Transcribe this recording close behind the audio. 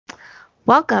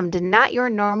Welcome to Not Your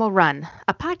Normal Run,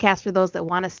 a podcast for those that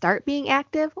want to start being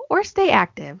active or stay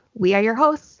active. We are your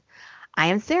hosts. I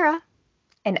am Sarah,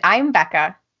 And I'm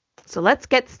Becca. so let's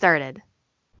get started.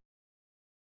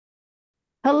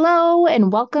 Hello,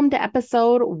 and welcome to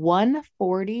episode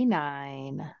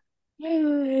 149.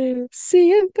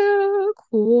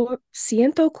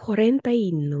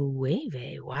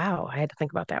 149. Wow, I had to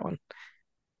think about that one.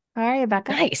 All right,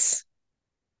 Becca. Nice.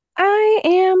 I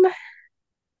am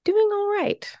doing all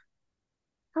right.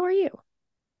 How are you?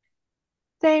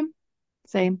 Same,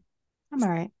 same. I'm all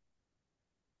right.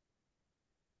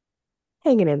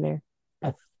 Hanging in there.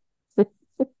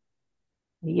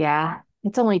 Yeah,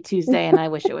 it's only Tuesday, and I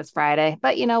wish it was Friday,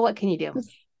 but you know what can you do?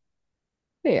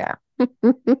 Yeah.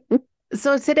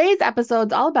 So today's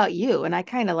episode's all about you, and I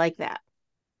kind of like that.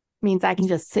 Means I can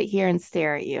just sit here and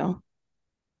stare at you.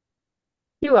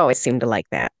 You always seem to like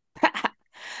that.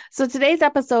 So today's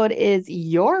episode is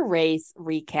your race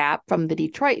recap from the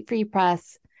Detroit Free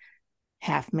Press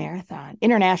half marathon,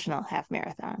 international half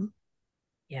marathon.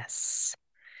 Yes.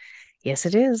 Yes,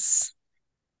 it is.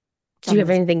 Do you From have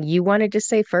this, anything you wanted to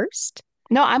say first?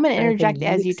 no, I'm going to Anything interject you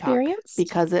as you talk experienced?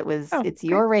 because Oh, it's okay.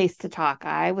 your race to talk.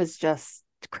 I was just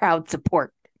crowd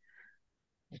support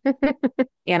and a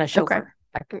Okay. chauffeur.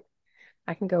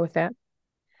 I can go with that.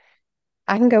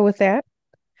 I can go with that.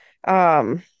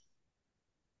 Um,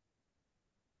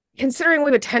 Considering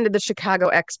we've attended the Chicago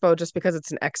Expo just because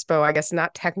it's an expo, I guess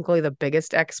not technically the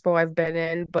biggest expo I've been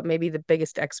in, but maybe the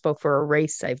biggest expo for a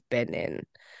race I've been in,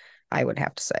 I would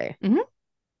have to say,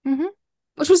 Mm-hmm, mm-hmm.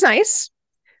 which was nice.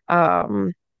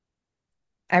 Um,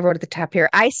 I wrote at the top here,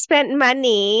 I spent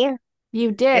money.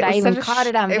 You did. It I was even such a caught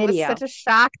it on it was such video a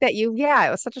shock that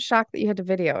it was such a shock that you had to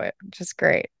video it, which is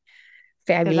great.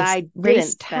 because Fabulous I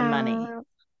race didn't spend money. top.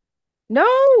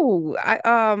 No,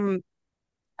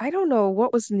 I don't know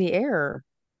what was in the air.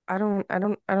 I don't I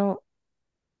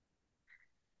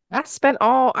spent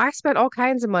all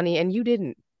kinds of money and you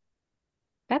didn't.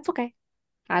 That's okay.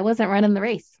 I wasn't running the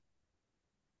race.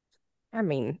 I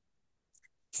mean,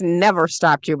 it's never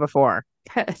stopped you before.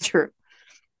 True.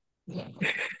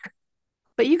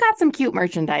 But you got some cute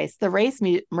merchandise. The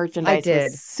I merchandise was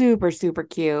did. super, super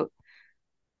cute.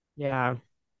 Yeah.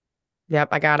 Yep.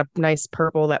 I got a nice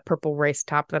that purple race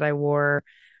top that I wore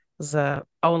was the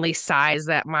only size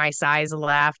that my size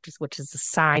left, which is a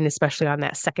sign, especially on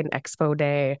that second expo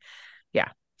day. Yeah.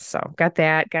 So got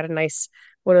that. Got a nice,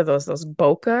 what are those? Those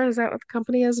Boca? Is that what the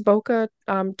company is? Boca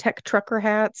tech trucker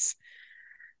hats.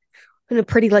 And a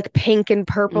pretty like pink and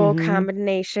purple Mm-hmm.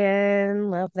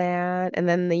 combination. Love that. And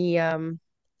then the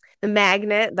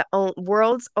magnet,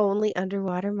 world's only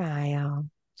underwater mile.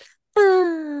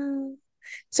 Ah.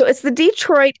 So it's the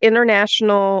Detroit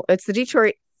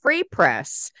Free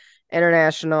Press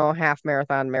International Half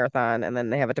Marathon, and then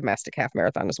they have a domestic half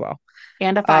marathon as well.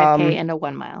 And a 5K Um, and a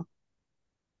 1 mile,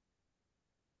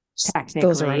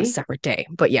 those are on a technically, separate day,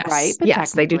 but right? But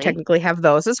yes, they do technically, technically have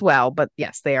those as well, but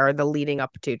yes, they are the leading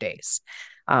up 2 days.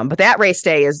 But that race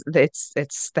day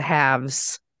it's the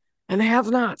halves and the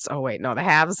have-nots. Oh wait, no, the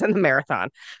halves and the marathon.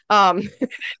 Um,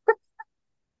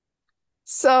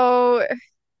 so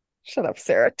shut up,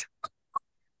 Sarah.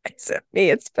 It's me.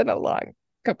 It's been a long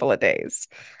couple of days.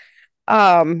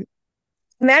 Um,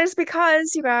 and that is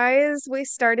because you guys, we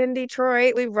start in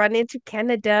Detroit, we run into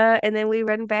Canada, and then we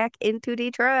run back into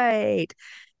Detroit.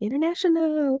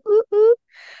 International. Ooh,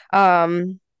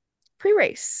 ooh.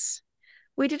 Pre-race.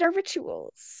 We did our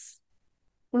rituals.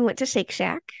 We went to Shake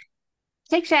Shack.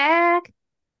 Shake Shack.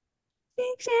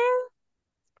 Shake Shack.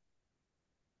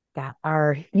 Got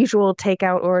our usual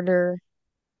takeout order.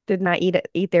 Did not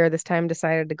eat there this time.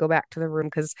 Decided to go back to the room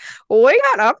because we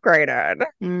got upgraded.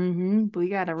 Mm-hmm. We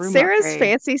got a room Sarah's upgrade.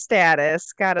 fancy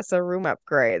status got us a room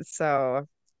upgrade. So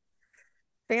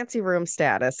fancy room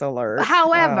status alert.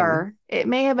 However, it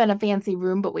may have been a fancy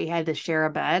room, but we had to share a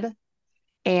bed.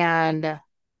 And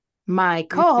my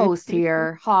co-host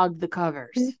here hogged the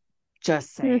covers.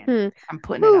 Just saying. I'm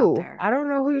putting it out Who? there. I don't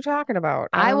know who you're talking about.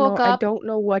 I I don't woke know. I up don't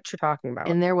know what you're talking about.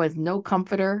 and there was no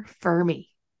comforter for me.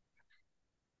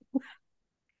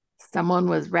 Someone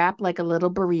was wrapped like a little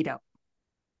burrito.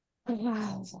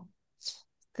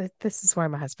 This is why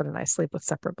my husband and I sleep with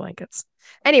separate blankets.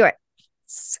 Anyway,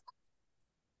 so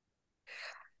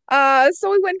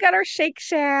we went and got our Shake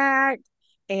Shack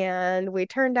and we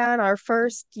turned on our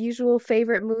first usual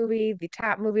favorite movie, the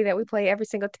top movie that we play every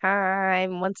single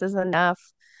time. Once is enough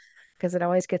because it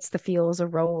always gets the feels a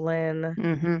rolling.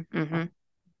 Mm-hmm. Mm-hmm.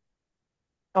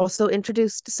 Also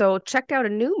introduced, so checked out a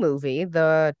new movie,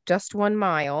 The Just 1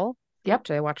 Mile, Yep.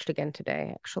 which I watched again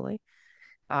today, actually.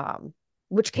 Um,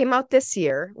 which came out this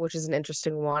year, which is an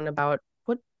interesting one about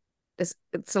what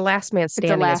It's the last man It's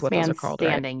a standing is last what those are man called,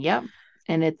 right? standing. Yep.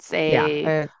 And it's Yeah,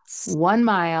 a it's 1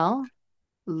 mile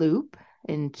loop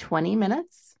in 20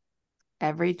 minutes,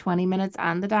 every 20 minutes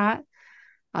on the dot.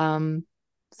 Um,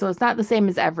 so it's not the same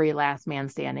as every last man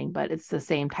standing, but it's the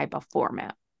same type of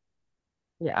format.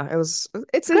 yeah,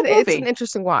 Good it's an movie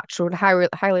interesting watch. Would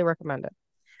highly recommend it.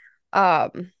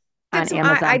 Did on some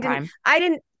Amazon Prime. I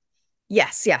didn't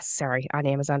yes, sorry, on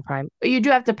Amazon Prime. But you do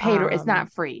have to pay to, it's Um,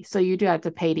 not free. So you do have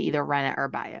to pay to either rent it or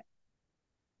buy it.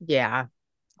 yeah,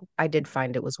 I did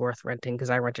find it was worth renting because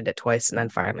I rented it twice and then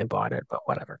finally bought it, but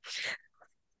whatever.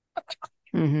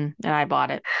 And I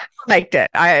bought it. Liked it.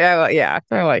 Yeah,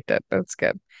 I liked it. That's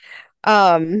good.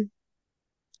 Um,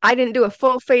 I didn't do a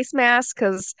full face mask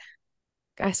because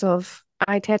I still have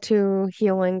eye tattoo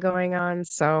healing going on,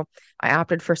 so I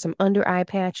opted for some under eye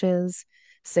patches.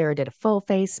 Sarah did a full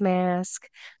face mask,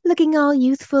 looking all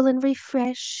youthful and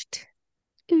refreshed.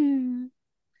 Mm.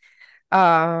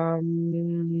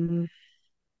 Um,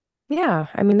 yeah,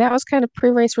 I mean that was kind of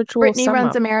pre-race ritual Brittany sum runs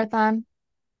up. a marathon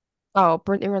Oh,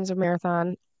 Brittany runs a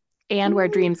marathon. and Where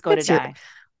Dreams Go to That's your Die.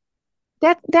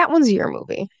 that one's your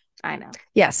movie. I know.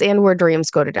 Yes, and Where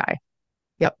Dreams Go to Die.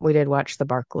 Yep, we did watch the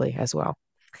Barkley as well.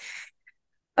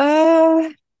 Uh,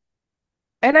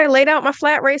 and I laid out my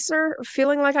flat racer,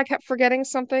 feeling like I kept forgetting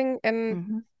something, and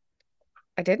Hmm.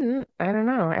 I didn't. I don't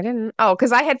know. I didn't. Oh,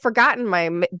 because I had forgotten my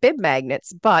bib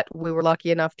magnets, but we were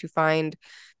lucky enough to find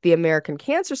the American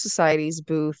Cancer Society's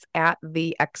booth at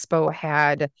the expo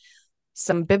had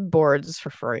some bib boards for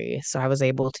free. So I was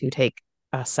able to take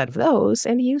a set of those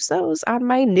and use those on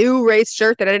my new race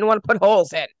shirt that I didn't want to put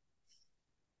holes in.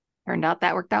 Turned out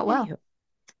that worked out well. Anywho,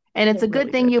 And it's it a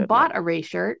good really thing did, you didn't it? bought a race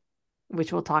shirt,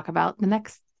 which we'll talk about in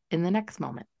the next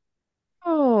moment.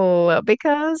 Oh,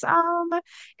 because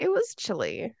it was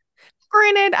chilly.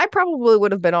 Granted, I probably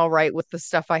would have been all right with the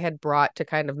stuff I had brought to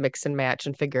kind of mix and match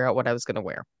and figure out what I was going to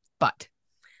wear. But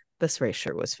this race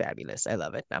shirt was fabulous. I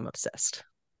love it. I'm obsessed.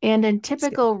 And in It's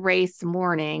good. typical race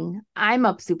morning, I'm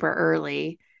up super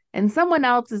early and someone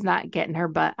else is not getting her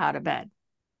butt out of bed.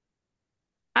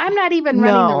 I'm not even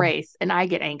running the No, race and I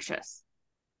get anxious.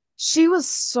 she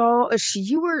was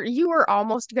you were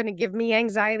almost going to give me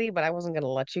anxiety, but I wasn't going to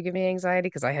let you give me anxiety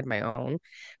because I had my own.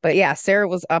 But yeah, Sarah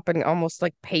was up and almost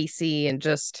like pacey and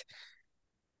just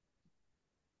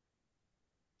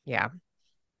yeah,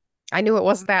 I knew it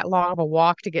wasn't that long of a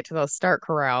walk to get to those start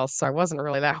corrals, so I wasn't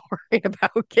really that worried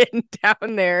about getting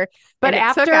down there. But And it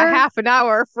took a after, half an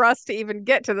hour for us to even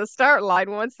get to the start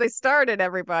line once they started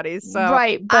everybody. So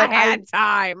right, I but had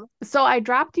time. so I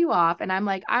dropped you off and I'm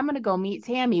like, I'm going to go meet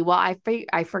Tammy. Well,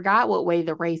 I forgot what way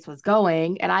the race was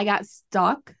going and I got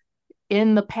stuck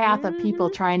in the path of people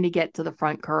Hmm. trying to get to the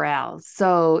front corrals.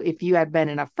 So if you had been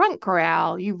in a front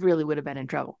corral, you really would have been in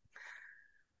trouble.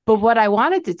 But what I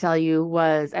wanted to tell you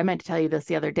was, I meant to tell you this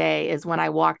the other day, is when I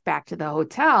walked back to the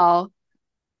hotel,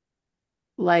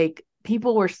 like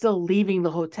people were still leaving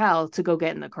the hotel to go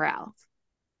get in the corrals.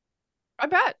 I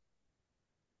bet.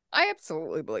 I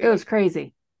absolutely It believe it. was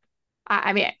crazy.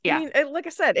 I mean, I yeah. mean, like I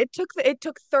said, it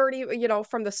took 30,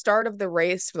 from the start of the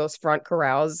race for those front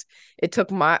corrals.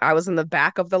 I was in the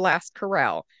back of the last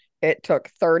corral. It took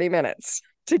 30 minutes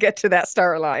to get to that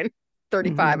start line.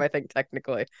 35, Mm-hmm. I think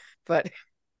technically. But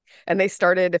and they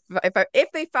started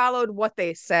if they followed what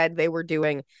they said they were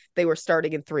doing, they were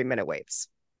starting in 3 minute waves.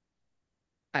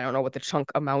 I don't know what the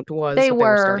chunk amount was, They but they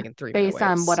were starting were in 3 minute based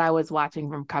on what waves. I was watching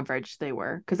from coverage. They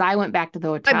were because I went back to the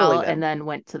I hotel believe it. and then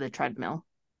went to the treadmill.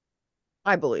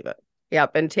 I believe it.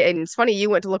 Yep. And it's funny you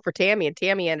went to look for Tammy and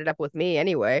Tammy ended up with me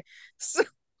anyway. So,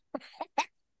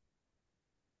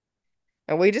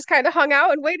 and we just kind of hung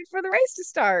out and waited for the race to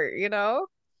start.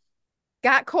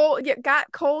 Got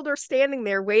colder standing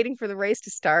there waiting for the race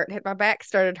to start. My back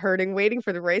started hurting waiting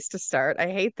for the race to start. I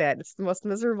hate that. It's the most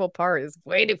miserable part is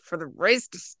waiting for the race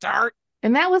to start.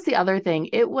 And that was the other thing.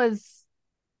 It was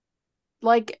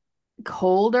like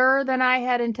colder than I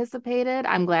had anticipated.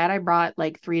 I'm glad I brought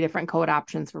like three different coat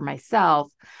options for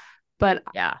myself, but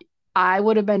Yeah. I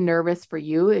would have been nervous for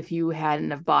you if you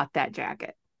hadn't have bought that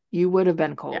jacket. You would have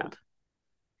been Yeah. cold.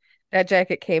 That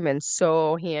jacket came in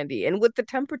so handy. And with the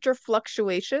temperature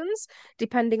fluctuations,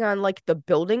 depending on like the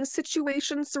building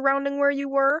situation surrounding where you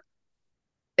were,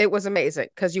 it was amazing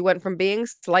because you went from being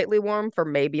slightly warm for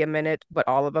maybe a minute, but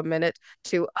all of a minute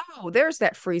to, oh, there's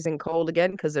that freezing cold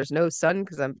again because there's no sun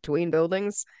because I'm between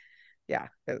buildings. Yeah,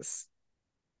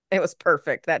 it was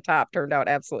perfect. That top turned out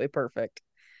absolutely perfect.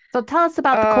 So tell us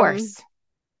about the Um, course.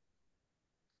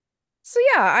 so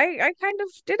yeah, I kind of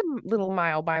did a little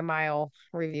mile by mile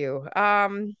review.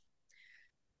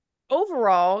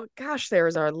 overall, gosh,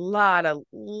 there's a lot of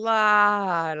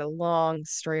long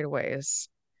straightaways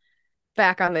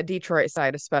back on the Detroit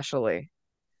side, especially.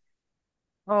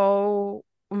 Oh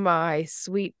my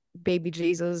sweet baby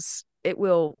Jesus. It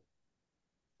will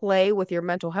play with your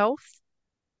mental health.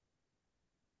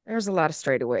 There's a lot of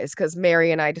straightaways because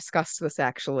Mary and I discussed this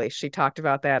actually. She talked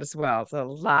about that as well. It's a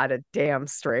lot of damn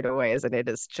straightaways and it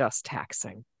is just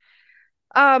taxing.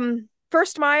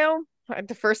 First mile,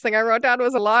 the first thing I wrote down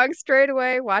was a long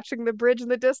straightaway, watching the bridge in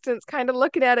the distance, kind of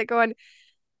looking at it, going,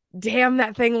 damn,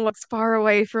 that thing looks far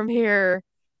away from here.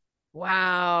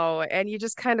 Wow. And you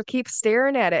just kind of keep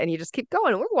staring at it and you just keep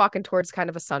going. We're walking towards kind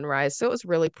of a sunrise, so it was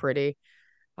really pretty.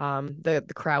 The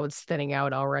crowd's thinning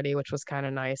out already, which was kind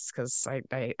of nice because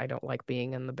I don't like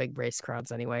being in the big race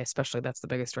crowds anyway, especially that's the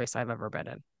biggest race I've ever been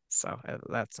in. So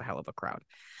that's a hell of a crowd.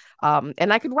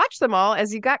 And I could watch them all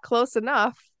as you got close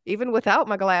enough, even without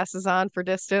my glasses on for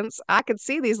distance. I could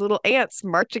see these little ants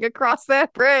marching across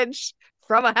that bridge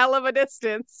from a hell of a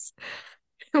distance.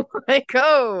 Like,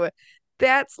 oh,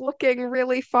 that's looking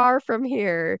really far from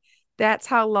here. That's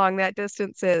how long that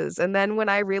distance is. And then when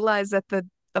I realized that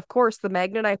of course, the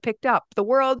magnet I picked up, the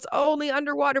world's only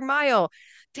underwater mile.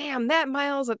 Damn, that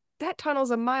tunnel's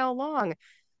a mile long.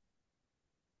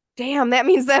 Damn, that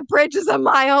means that bridge is a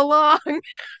mile long.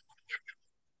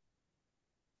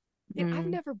 And I've Mm.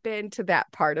 never been to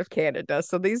that part of Canada.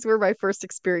 So these were my first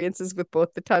experiences with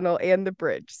both the tunnel and the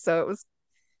bridge. So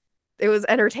it was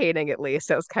entertaining at least.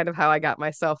 That was kind of how I got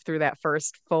myself through that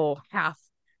first full half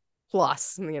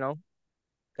plus,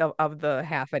 of the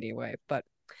half anyway. But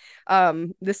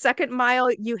the second mile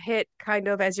you hit kind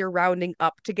of as you're rounding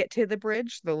up to get to the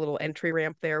bridge, the little entry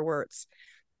ramp there where it's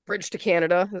Bridge to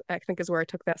Canada, I think is where I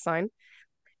took that sign.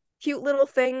 Cute little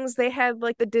things. They had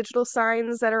like the digital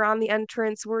signs that are on the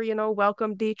entrance where,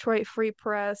 welcome Detroit Free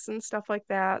Press and stuff like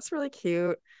that. It's really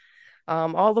cute.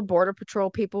 All the Border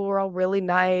Patrol people were all really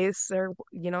nice. They're,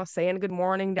 saying good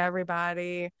morning to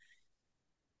everybody.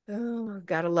 Oh,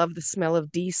 gotta love the smell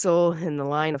of diesel and the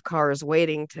line of cars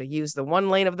waiting to use the one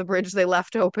lane of the bridge they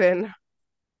left open.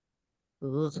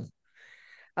 Ugh.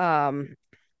 Um,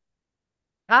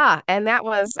 and that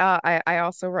was I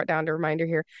also wrote down a reminder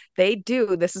here.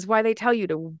 This is why they tell you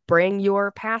to bring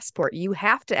your passport. You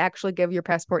have to actually give your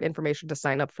passport information to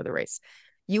sign up for the race.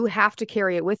 You have to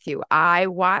carry it with you. I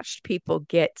watched people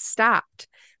get stopped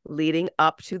leading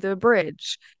up to the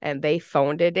bridge and they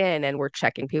phoned it in and were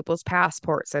checking people's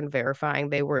passports and verifying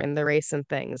they were in the race and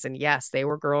things. And yes, they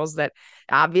were girls that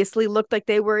obviously looked like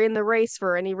they were in the race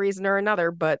for any reason or another,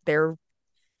 but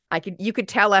you could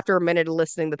tell after a minute of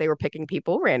listening that they were picking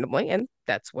people randomly, and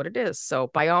that's what it is. So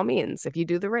by all means, if you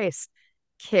do the race,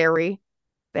 carry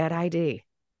that ID.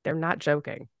 They're not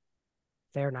joking.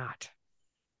 They're not.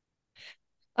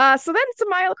 So then it's a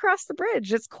mile across the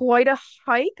bridge. It's quite a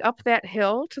hike up that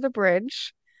hill to the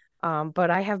bridge. But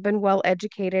I have been well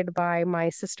educated by my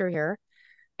sister here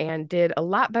and did a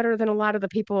lot better than a lot of the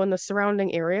people in the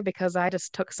surrounding area because I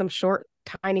just took some short,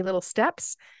 tiny little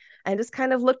steps and just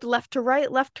kind of looked left to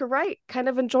right, kind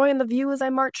of enjoying the view as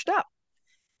I marched up.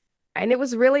 And it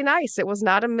was really nice. It was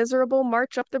not a miserable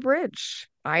march up the bridge.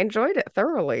 I enjoyed it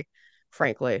thoroughly,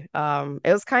 frankly.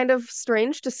 It was kind of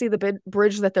strange to see the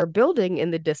bridge that they're building in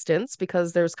the distance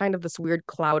because there's kind of this weird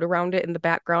cloud around it in the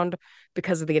background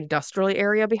because of the industrial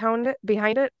area behind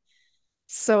it.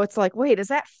 So it's like, wait, is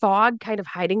that fog kind of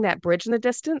hiding that bridge in the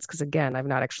distance? Because again, I've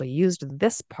not actually used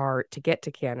this part to get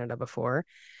to Canada before.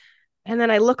 And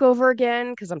then I look over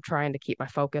again because I'm trying to keep my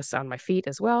focus on my feet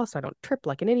as well so I don't trip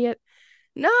like an idiot.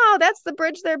 No, that's the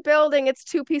bridge they're building. It's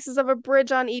two pieces of a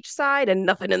bridge on each side and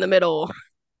nothing in the middle.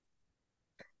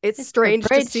 It's It's the strange to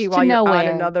see bridge to while you're on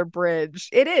nowhere. another bridge.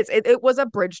 It is. It was a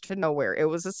bridge to nowhere. It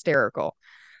was hysterical.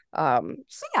 So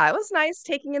yeah, it was nice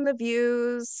taking in the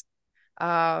views.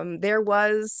 There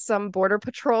was some Border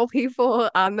Patrol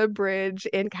people on the bridge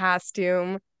in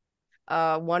costume.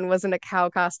 One was in a cow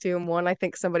costume. One, I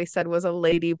think somebody said was a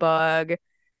ladybug,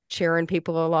 cheering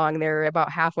people along there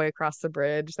about halfway across the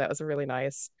bridge. That was really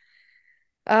nice.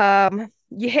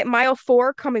 You hit mile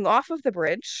 4 coming off of the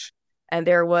bridge, and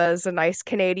there was a nice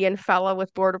Canadian fella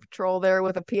with Border Patrol there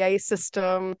with a PA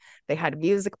system. They had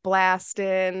music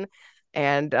blasting,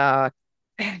 and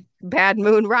Bad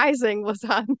Moon Rising was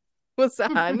on.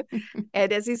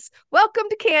 And as he's welcome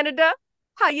to Canada.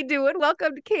 How you doing?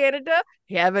 Welcome to Canada.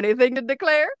 You have anything to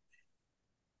declare?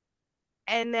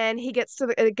 And then he gets to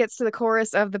the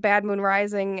chorus of the Bad Moon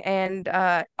Rising and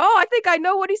I think I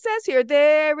know what he says here.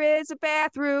 There is a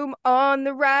bathroom on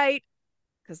the right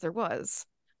because there was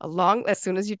a long as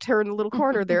soon as you turn the little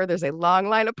corner there's a long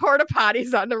line of porta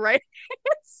potties on the right.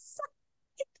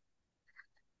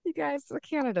 You guys, the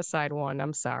Canada side won.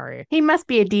 I'm sorry. He must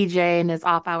be a DJ in his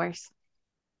off hours.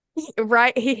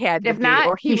 Right? He had to If be, not,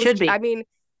 or he he was, should I be. mean,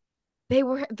 they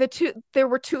were the two, there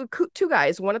were two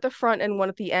guys, one at the front and one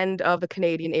at the end of the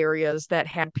Canadian areas that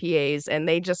had PAs, and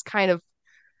they just kind of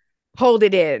pulled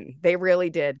it in. They really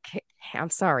did. I'm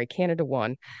sorry, Canada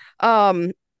won.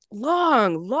 Um,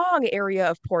 long area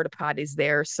of porta potties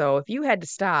there. So if you had to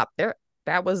stop there,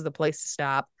 that was the place to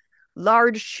stop.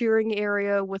 Large cheering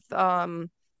area with an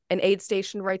aid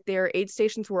station right there. Aid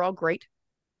stations were all great.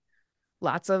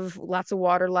 Lots of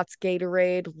water, lots of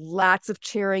Gatorade, lots of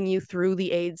cheering you through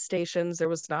the aid stations. There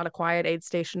was not a quiet aid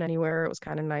station anywhere. It was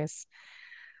kind of nice.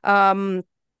 Um,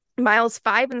 Miles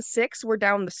 5 and 6 were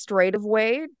down the Strait of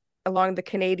Way along the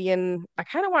Canadian. I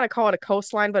kind of want to call it a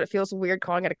coastline, but it feels weird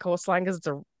calling it a coastline because it's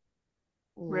a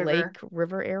River. lake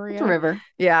river It's a area. river.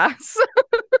 Yeah.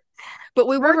 But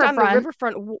we weren't on the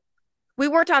Riverfront. riverfront. We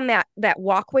weren't on that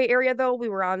walkway area though. We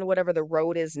were on whatever the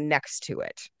road is next to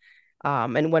it.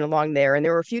 And went along there. And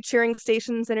there were a few cheering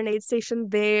stations and an aid station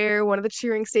there. One of the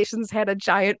cheering stations had a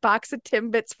giant box of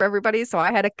Timbits for everybody. So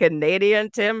I had a Canadian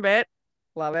Timbit.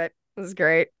 Love it. It was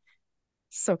great.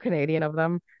 So Canadian of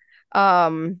them.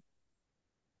 Um,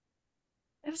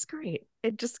 it was great.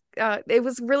 It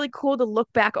was really cool to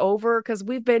look back over because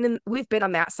we've been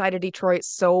on that side of Detroit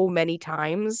so many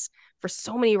times for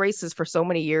so many races for so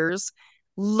many years,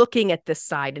 looking at this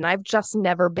side. And I've just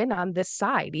never been on this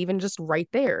side, even just right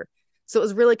there. So it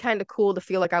was really kind of cool to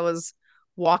feel like I was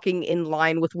walking in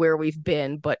line with where we've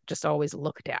been, but just always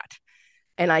looked at.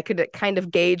 And I could kind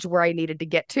of gauge where I needed to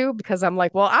get to because I'm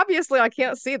like, well, obviously I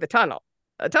can't see the tunnel.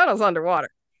 The tunnel's underwater,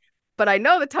 but I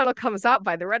know the tunnel comes out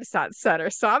by the Renaissance Center.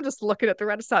 So I'm just looking at the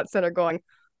Renaissance Center going,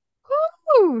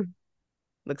 whoo,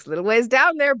 looks a little ways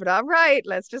down there, but all right,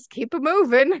 let's just keep it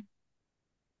moving.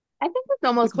 I think it's The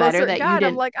almost better closer it that you got,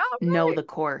 I'm didn't like, all know right. the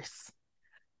course.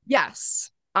 Yes,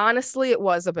 honestly, it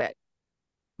was a bit,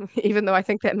 even though I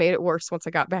think that made it worse once I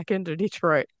got back into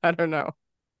Detroit. I don't know.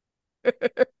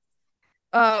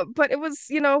 But it was,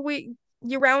 you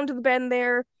round the bend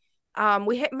there.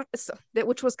 We hit,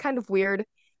 which was kind of weird,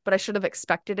 but I should have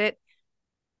expected it.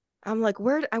 I'm like,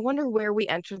 I wonder where we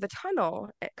enter the tunnel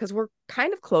because we're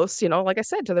kind of close, like I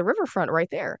said, to the riverfront right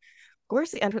there.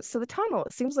 Where's the entrance to the tunnel?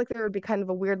 It seems like there would be kind of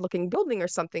a weird looking building or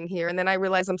something here. And then I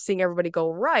realize I'm seeing everybody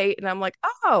go right. And I'm like,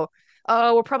 oh,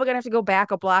 we're probably gonna have to go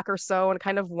back a block or so and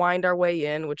kind of wind our way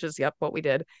in, which is, yep, what we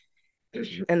did.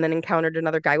 And then encountered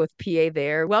another guy with PA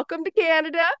there. Welcome to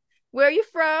Canada. Where are you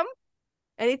from?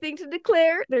 Anything to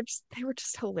declare? They were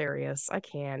just hilarious. I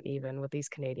can't even with these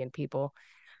Canadian people.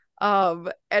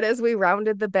 And as we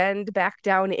rounded the bend back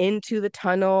down into the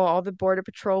tunnel, all the border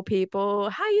patrol people,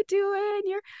 how you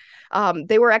doing?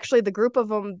 They were actually the group of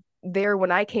them there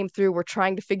when I came through were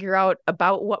trying to figure out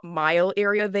about what mile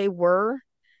area they were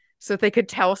so that they could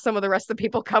tell some of the rest of the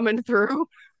people coming through.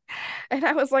 And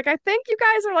I was like, I think you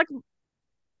guys are like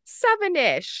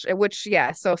seven-ish, which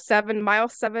yeah, so mile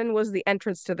 7 was the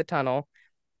entrance to the tunnel.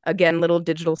 Again, little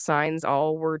digital signs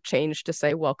all were changed to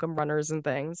say welcome runners and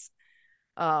things.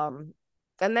 Um,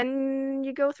 and then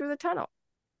you go through the tunnel.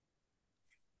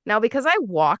 Now, because I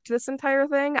walked this entire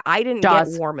thing, I didn't get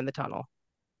Jaws. warm in the tunnel.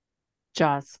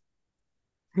 Jaws.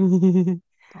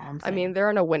 That's all I'm I mean, saying. there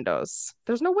are no windows.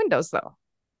 There's no windows, though.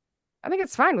 I think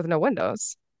it's fine with no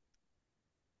windows.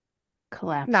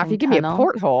 Now, if you Collapsing give me a tunnel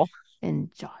porthole,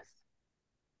 in Jaws.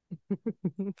 if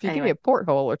you give me Anyway, a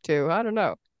porthole or two, I don't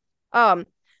know. Um,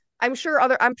 I'm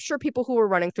sure people who were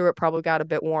running through it probably got a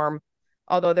bit warm,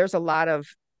 although there's a lot of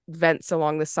vents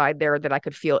along the side there that I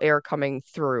could feel air coming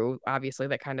through. Obviously,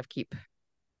 that kind of keep,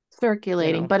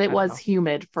 circulating, but it I don't was know.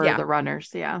 humid for Yeah, the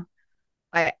runners. Yeah.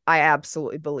 I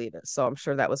absolutely believe it. So I'm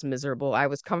sure that was miserable. I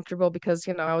was comfortable because,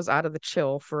 I was out of the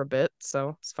chill for a bit,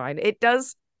 so it's fine. It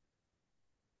does.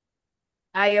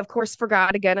 I of course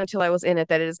forgot again until I was in it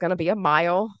that it is going to be a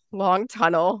mile long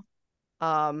tunnel.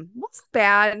 Wasn't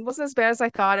bad. It wasn't as bad as I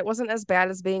thought. It wasn't as bad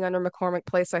as being under McCormick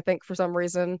Place, I think, for some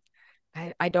reason.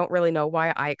 I don't really know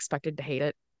why I expected to hate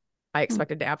it. I Hmm.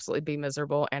 expected to absolutely be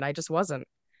miserable, and I just wasn't.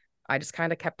 I just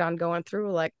kind of kept on going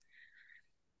through. Like,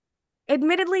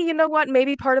 admittedly, you know what?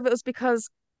 Maybe part of it was because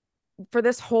for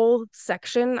this whole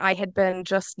section, I had been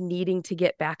just needing to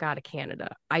get back out of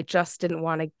Canada. I just didn't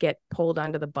want to get pulled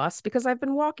onto the bus because I've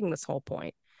been walking this whole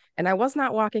point, and I was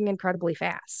not walking incredibly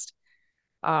fast.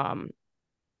 Um,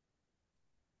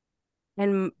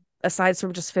 and aside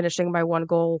from just finishing, my one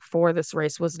goal for this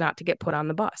race was not to get put on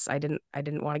the bus. I didn't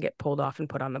want to get pulled off and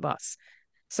put on the bus.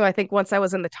 So I think once I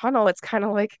was in the tunnel, it's kind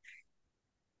of like,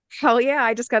 hell yeah,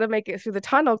 I just got to make it through the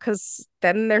tunnel because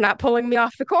then they're not pulling me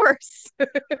off the course.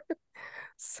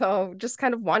 So just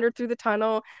kind of wandered through the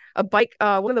tunnel.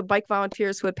 One of the bike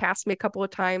volunteers who had passed me a couple of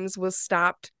times was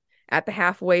stopped at the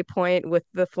halfway point with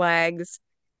the flags,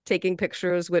 taking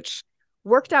pictures, which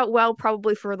worked out well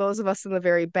probably for those of us in the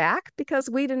very back because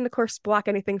we didn't, of course, block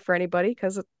anything for anybody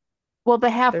because Well, the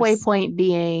halfway there's point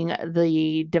being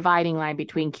the dividing line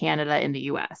between Canada and the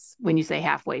US when you say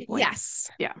halfway point. yes,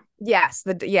 Yeah. yes,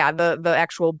 the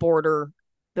actual border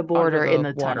The under border in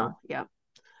the the water, tunnel. Yeah.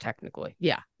 technically.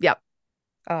 Yeah, yep.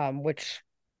 Which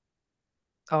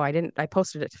I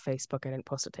posted it to Facebook. I didn't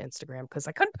post it to Instagram because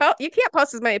I couldn't post. You can't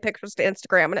post as many pictures to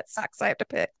Instagram, and it sucks. I have to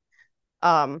pick.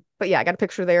 But yeah, I got a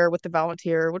picture there with the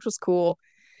volunteer, which was cool.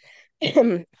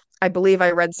 I believe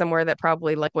I read somewhere that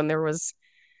probably like when there was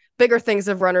bigger things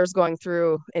of runners going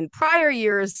through in prior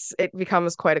years, it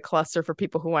becomes quite a cluster for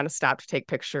people who want to stop to take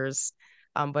pictures.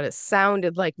 But it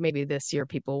sounded like maybe this year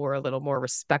people were a little more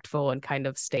respectful and kind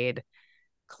of stayed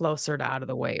closer to out of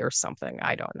the way or something.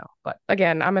 I don't know. But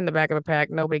again, I'm in the back of the pack.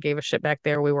 Nobody gave a shit back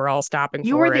there. We were all stopping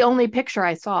You were for the it. only picture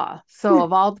I saw. So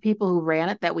of all the people who ran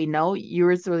it that we know,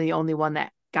 yours were the only one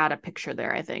that got a picture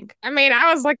there, I think. I mean,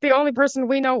 I was like the only person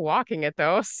we know walking it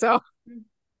though. So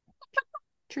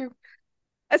True.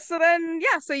 so then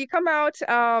yeah, so you come out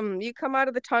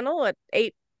of the tunnel at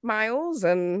 8 miles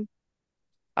and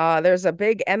there's a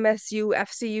big MSU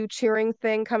FCU cheering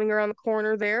thing coming around the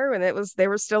corner there, and there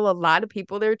was still a lot of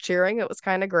people there cheering. It was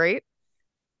kind of great.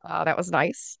 That was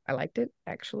nice. I liked it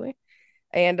actually.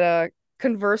 And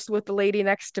conversed with the lady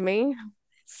next to me,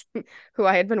 who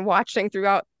I had been watching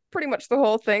throughout pretty much the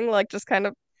whole thing, like just kind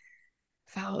of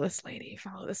follow this lady,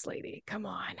 come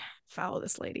on, follow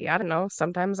this lady. I don't know.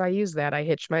 Sometimes I use that. I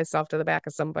hitch myself to the back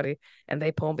of somebody and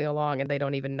they pull me along and they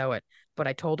don't even know it. But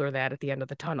I told her that at the end of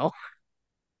the tunnel.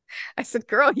 I said,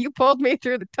 girl, you pulled me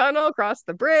through the tunnel, across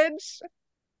the bridge.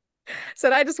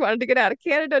 Said I just wanted to get out of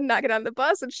Canada and not get on the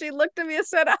bus. And she looked at me and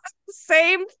said,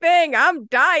 same thing. I'm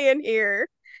dying here.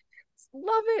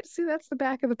 Love it. See, that's the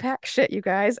back of the pack shit, you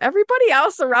guys. Everybody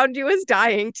else around you is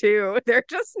dying too. They're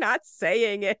just not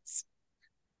saying it.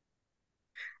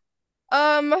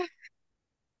 Um,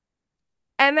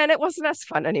 and then it wasn't as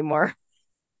fun anymore.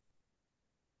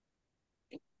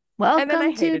 And then I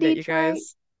Welcome to hated it, you Detroit.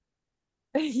 guys.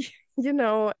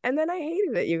 And then I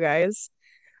hated it, you guys.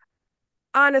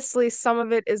 Honestly,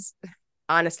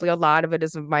 a lot of it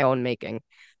is of my own making.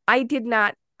 I did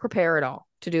not prepare at all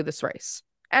to do this race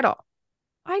at all.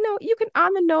 I know you can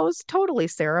on the nose totally,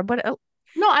 Sarah, but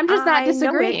No, I'm just not I know it.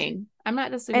 disagreeing. I'm not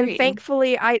And disagreeing.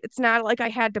 thankfully, it's not like I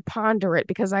had to ponder it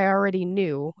because I already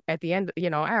knew at the end, I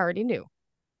already knew.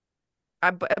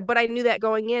 But I knew that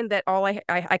going in that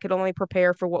I could only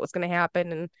prepare for what was going to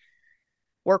happen and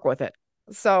work with it.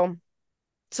 So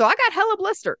so I got hella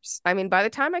blisters. I mean, by the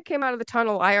time I came out of the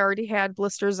tunnel, I already had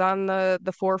blisters on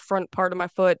the forefront part of my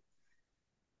foot,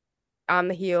 on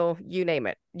the heel, you name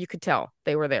it. You could tell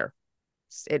they were there.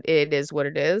 It is what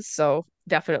it is. So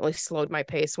definitely slowed my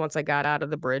pace once I got out of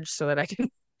the bridge so that I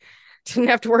didn't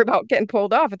have to worry about getting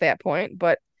pulled off at that point.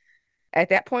 But at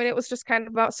that point, it was just kind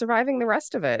of about surviving the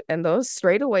rest of it. And those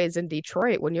straightaways in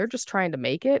Detroit, when you're just trying to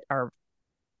make it, are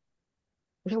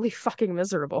really fucking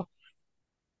miserable.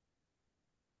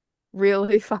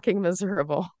 Really fucking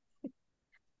miserable.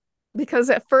 Because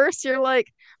at first,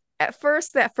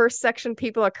 that first section,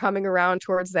 people are coming around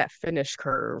towards that finish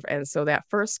curve. And so that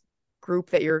first group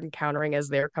that you're encountering as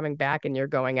they're coming back and you're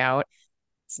going out,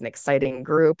 it's an exciting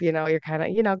group, you're kind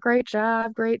of, great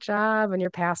job. And you're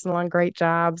passing along great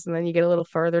jobs. And then you get a little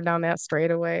further down that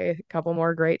straightaway, a couple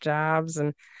more great jobs.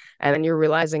 And then you're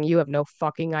realizing you have no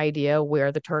fucking idea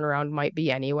where the turnaround might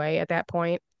be anyway at that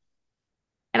point.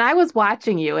 And I was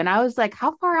watching you and I was like,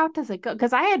 how far out does it go?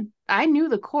 Because I knew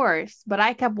the course, but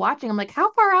I kept watching. I'm like,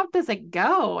 how far out does it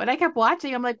go? And I kept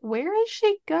watching. I'm like, where is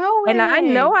she going? And I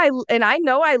know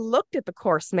I looked at the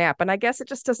course map and I guess it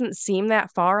just doesn't seem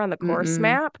that far on the course Mm-mm.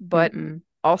 map, but Mm-mm.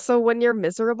 also when you're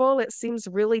miserable, it seems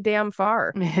really damn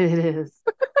far. It is.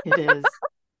 It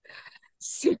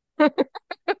is.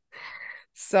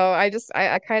 So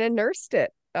I kind of nursed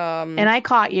it. And I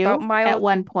caught About you at mile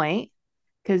one point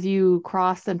because you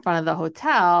crossed in front of the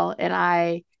hotel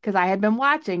and because I had been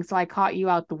watching, so I caught you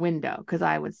out the window because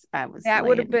I was That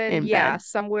would have laying been, in yeah, bed.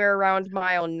 somewhere around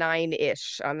mile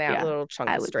 9-ish on that Yeah, little chunk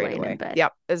I of was laying in straightaway. bed.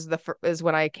 Yep, is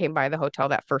when I came by the hotel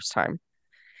that first time.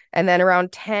 And then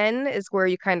around 10 is where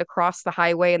you kind of cross the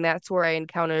highway, and that's where I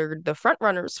encountered the front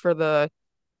runners for the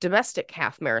domestic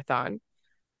half marathon,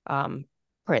 um,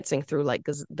 prancing through like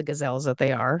the gazelles that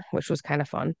they are, which was kind of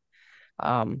fun.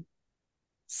 Um,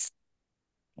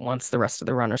 Once the rest of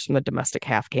the runners from the domestic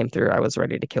half came through, I was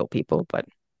ready to kill people, but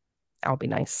I'll be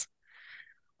nice.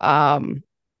 Um,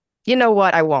 you know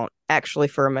what? I won't. actually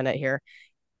for a minute here.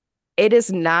 It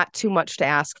is not too much to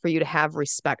ask for you to have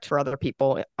respect for other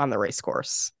people on the race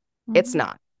course. It's Mhm.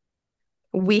 not.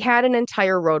 We had an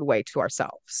entire roadway to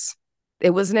ourselves.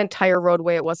 It was an entire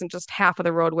roadway. It wasn't just half of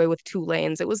the roadway with 2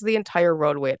 lanes. It was the entire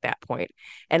roadway at that point.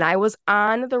 And I was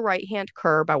on the right-hand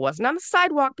curb. I wasn't on the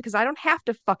sidewalk because I don't have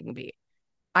to fucking be.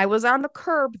 I was on the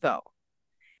curb though.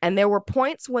 And there were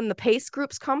points when the pace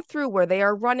groups come through where they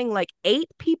are running like 8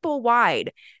 people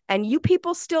wide, and you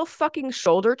people still fucking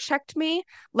shoulder checked me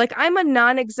like I'm a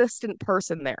non existent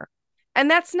person there.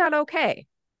 And that's not okay.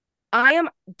 I am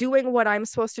doing what I'm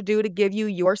supposed to do to give you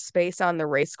your space on the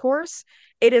race course.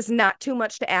 It is not too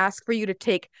much to ask for you to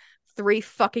take 3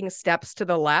 fucking steps to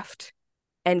the left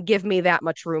and give me that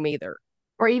much room either.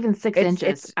 Or even six It's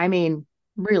inches. it's I mean,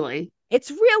 really.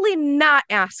 it's really not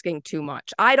asking too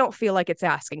much. I don't feel like it's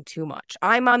asking too much.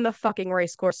 I'm on the fucking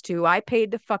race course too. I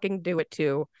paid to fucking do it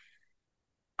too.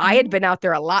 I had Mhm. been out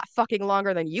there a lot fucking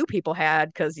longer than you people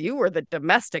had because you were the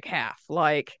domestic half.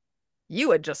 Like,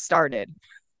 you had just started.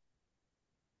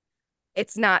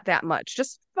 It's not that much.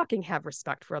 Just fucking have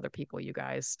respect for other people, you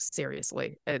guys.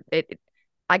 Seriously.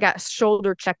 I got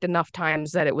shoulder checked enough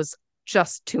times that it was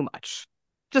just too much.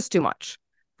 Just too much.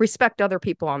 Respect other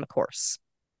people on the course.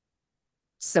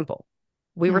 Simple.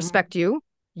 We Mhm. respect you.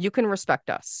 You can respect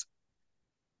us.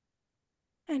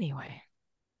 Anyway,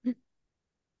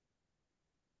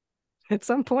 at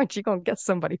some point you're gonna get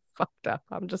somebody fucked up.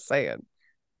 I'm just saying.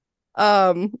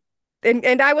 Um,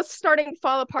 and I was starting to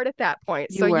fall apart at that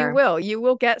point. So You were. you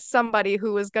will get somebody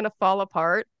who is gonna fall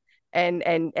apart,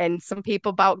 and some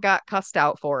people about got cussed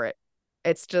out for it.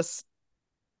 It's just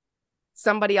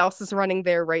somebody else is running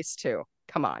their race too.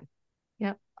 Come on.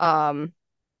 Yep. Um,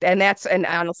 and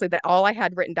honestly, that all I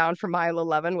had written down for mile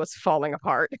 11 was falling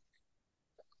apart.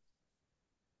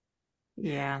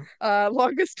 Yeah.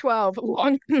 Longest 12,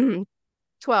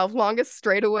 12, longest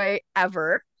straightaway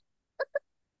ever.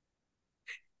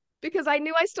 Because I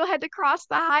knew I still had to cross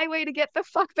the highway to get the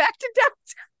fuck back to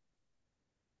downtown.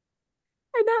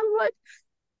 And I'm like,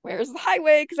 where's the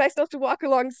highway? Because I still have to walk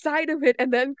alongside of it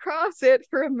and then cross it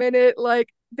for a minute. Like,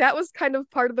 that was kind of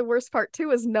part of the worst part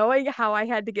too, is knowing how I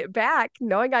had to get back,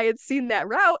 knowing I had seen that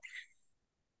route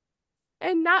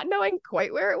and not knowing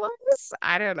quite where it was.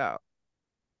 I don't know.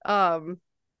 Um,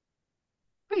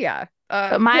 but yeah, But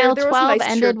there mile there was a 12 nice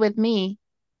cheer. ended with me.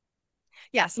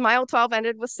 Yes, mile 12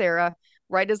 ended with Sarah.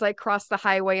 Right as I crossed the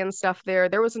highway and stuff there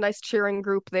was a nice cheering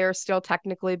group there still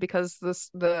technically because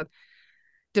the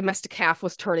domestic half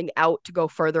was turning out to go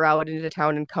further out into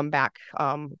town and come back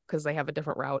because they have a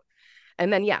different route.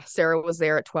 And then yeah, Sarah was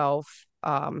there at 12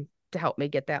 to help me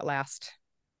get that last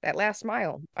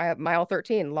mile. I have mile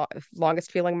 13,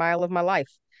 longest feeling mile of my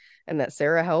life. And that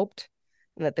Sarah helped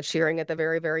and that the cheering at the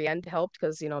very very end helped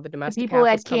because the The domestic people half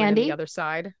had was coming in the candy. other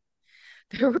side.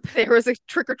 There was a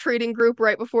trick-or-treating group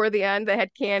right before the end that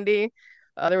had candy.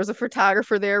 There was a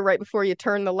photographer there right before you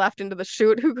turn the left into the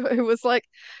chute who was like,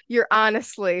 "You're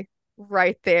honestly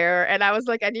right there." And I was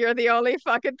like, "And you're the only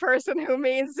fucking person who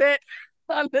means it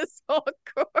on this whole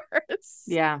course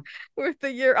Yeah. with the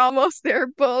you're almost there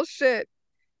bullshit."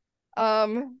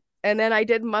 And then I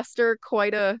did muster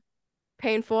quite a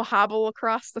painful hobble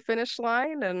across the finish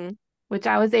line and Which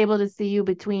I was able to see you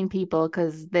between people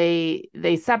because they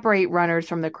separate runners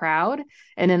from the crowd.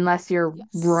 And unless you're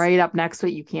yes. right up next to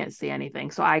it, you can't see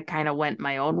anything. So I kind of went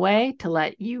my own way to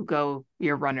let you go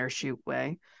your runner shoot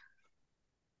way.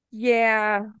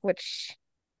 Yeah, which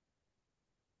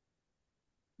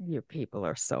you people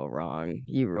are so wrong.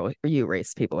 You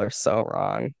race people are so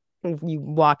wrong. You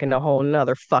walking a whole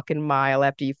nother fucking mile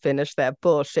after you finish that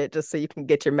bullshit just so you can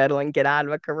get your medal and get out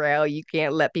of a corral. You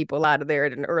can't let people out of there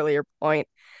at an earlier point.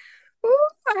 Ooh,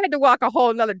 I had to walk a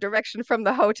whole nother direction from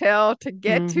the hotel to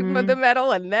get to the Hmm.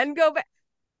 medal and then go back.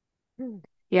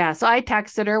 Yeah. So I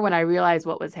texted her when I realized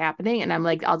what was happening. And I'm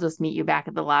like, I'll just meet you back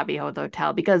at the lobby of the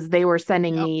hotel because they were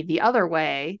sending Yep. me the other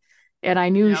way. And I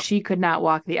knew Yep. she could not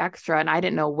walk the extra. And I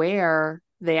didn't know where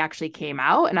they actually came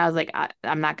out. And I was like,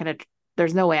 I'm not going to,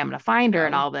 there's no way I'm going to find her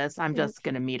and Um, all this. I'm just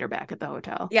going to meet her back at the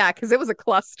hotel. yeah, because it was a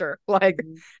cluster. Like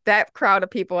Mhm. that crowd of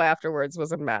people afterwards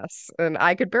was a mess. And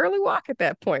I could barely walk at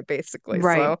that point, basically.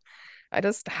 Right. So I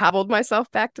just hobbled myself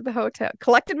back to the hotel,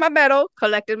 collected my medal,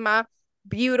 collected my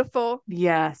beautiful,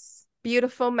 Yes.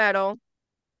 beautiful medal,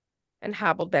 and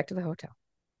hobbled back to the hotel.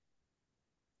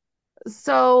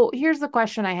 So here's the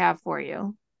question I have for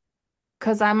you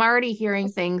because I'm already hearing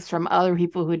things from other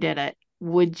people who did it.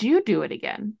 Would you do it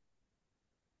again?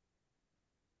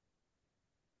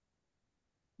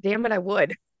 Damn it, I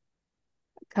would.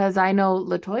 Because I know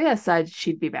Latoya said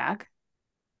she'd be back.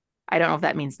 I don't know if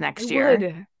that means I next year.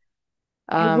 would.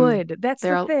 I Um, would. That's the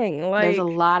there thing. there's a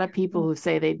Like, lot of people who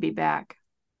say they'd be back.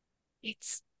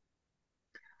 it's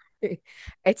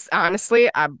it's honestly,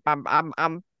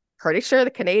 I'm pretty sure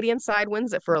the Canadian side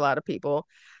wins it for a lot of people.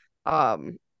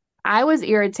 Um, I was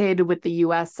irritated with the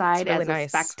US it's side really as a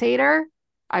nice. spectator.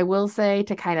 I will say,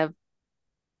 to kind of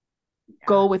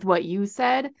go Yeah. with what you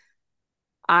said,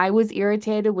 I was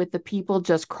irritated with the people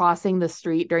just crossing the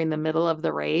street during the middle of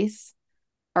the race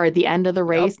or at the end of the Yep.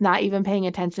 race, not even paying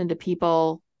attention to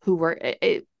people who were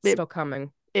Still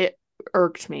coming. it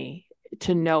irked me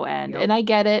to no end. Yep. And I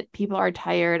get it. People are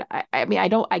tired. I mean,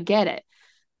 I get it.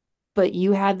 But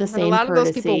you had the And a same lot of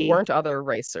those people courtesy. weren't other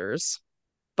racers,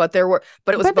 but it was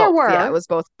But there both. Yeah, it were, was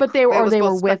both. but they were, It or was they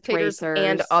both were with spectators and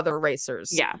racers. other racers.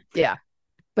 Yeah. Yeah.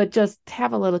 But just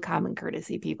have a little common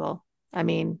courtesy, people. I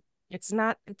mean, It's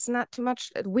not too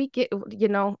much. We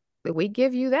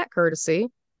give you that courtesy.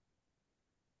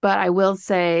 but I will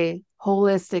say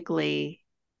holistically,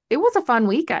 it was a fun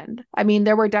weekend. I mean,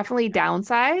 there were definitely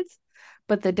downsides,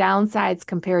 but the downsides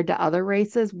compared to other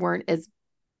races weren't as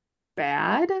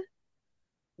bad,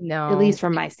 at least No.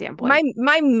 from my My standpoint.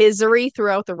 my misery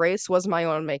throughout the race was my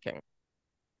own making.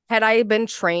 Had I been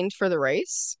trained for the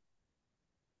race,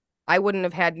 I wouldn't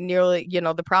have had nearly,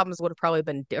 the problems would have probably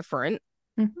been different,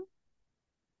 Mhm.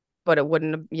 but it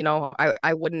wouldn't have,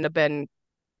 I wouldn't have been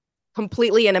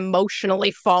completely and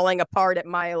emotionally falling apart at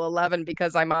mile 11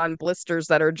 because I'm on blisters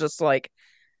that are just like,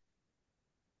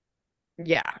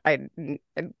 yeah, I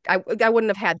wouldn't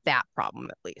have had that problem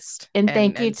at least. And And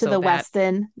thank you and to so the that,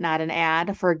 Westin, not an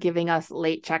ad, for giving us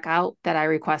late checkout that I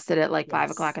requested at like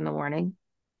 5 o'clock yes. in the morning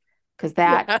because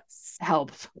that Yes.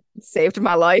 helped. Saved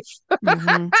my life.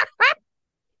 Hmm.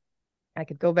 I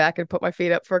could go back and put my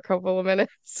feet up for a couple of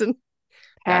minutes and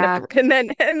not have to, Pack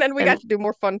and then we got and to do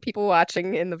more fun people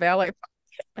watching in the valet.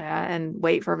 and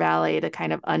wait for valet to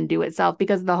kind of undo itself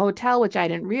because the hotel, which I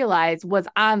didn't realize, was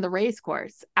on the race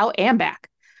course out and back.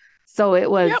 So it Yep.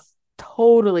 was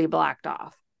totally blocked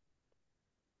off.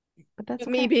 But that's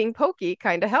Me okay. being pokey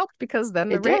kind of helped because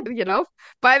then It did.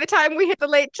 by the time we hit the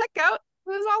late checkout, it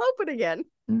was all open again.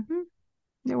 Hmm.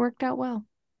 It worked out well.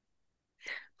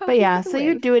 But Pokey yeah, for the so you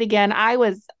win. do it again. I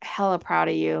was hella proud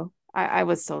of you. I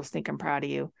was so stinking proud of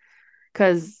you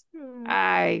because Hmm.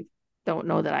 I don't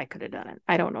know that I could have done it.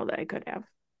 I don't know that I could have.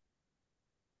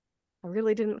 I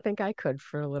really didn't think I could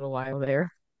for a little while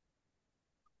there.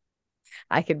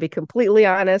 I could be completely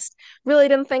honest. Really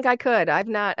didn't think I could. I've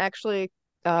not actually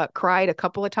cried a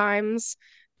couple of times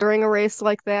during a race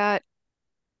like that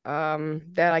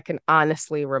I can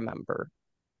honestly remember.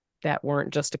 That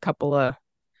weren't just a couple of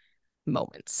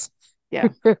moments. Yeah.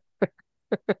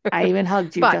 I even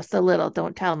hugged you But just a little.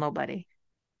 Don't tell nobody.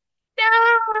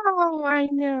 no, I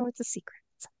know it's a secret.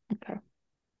 Okay.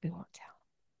 We won't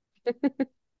tell.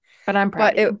 But I'm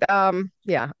proud But of you.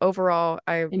 yeah, overall,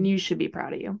 I And you should be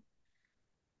proud of you.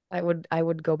 I would I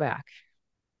would go back.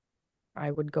 I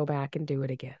would go back and do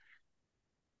it again.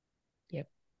 Yep.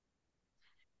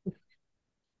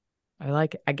 I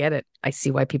like it. I get it. I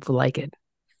see why people like it.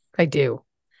 I do.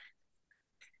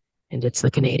 And it's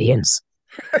the Canadians.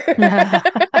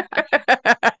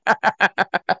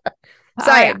 All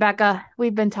So right, yeah. Becca,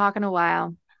 we've been talking a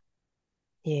while.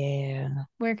 Yeah.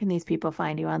 Where can these people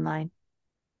find you online?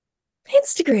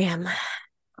 Instagram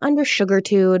under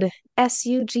Sugartude,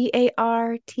 Sugartude.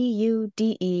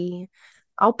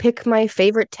 I'll pick my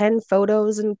favorite 10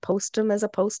 photos and post them as a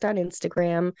post on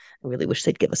Instagram. I really wish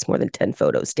they'd give us more than 10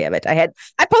 photos, damn it. I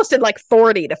posted like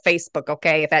 40 to Facebook,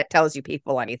 okay, if that tells you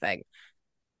people anything.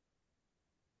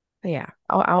 Yeah,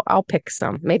 I'll pick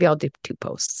some. Maybe I'll do 2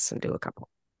 posts and do a couple.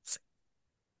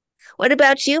 What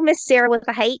about you, Miss Sarah with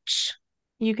a H?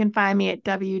 You can find me at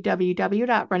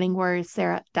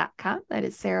www.runningwarriorsarah.com. That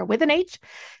is Sarah with an H.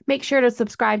 Make sure to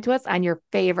subscribe to us on your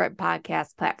favorite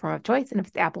podcast platform of choice. And if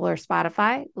it's Apple or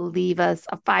Spotify, leave us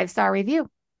a 5-star review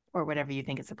or whatever you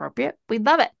think is appropriate. We'd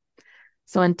love it.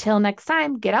 So until next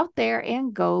time, get out there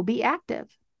and go be active.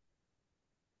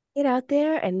 Get out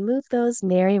there and move those.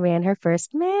 Mary ran her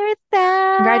first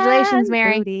marathon Congratulations,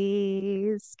 Mary.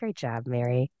 booties. Great job,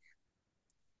 Mary.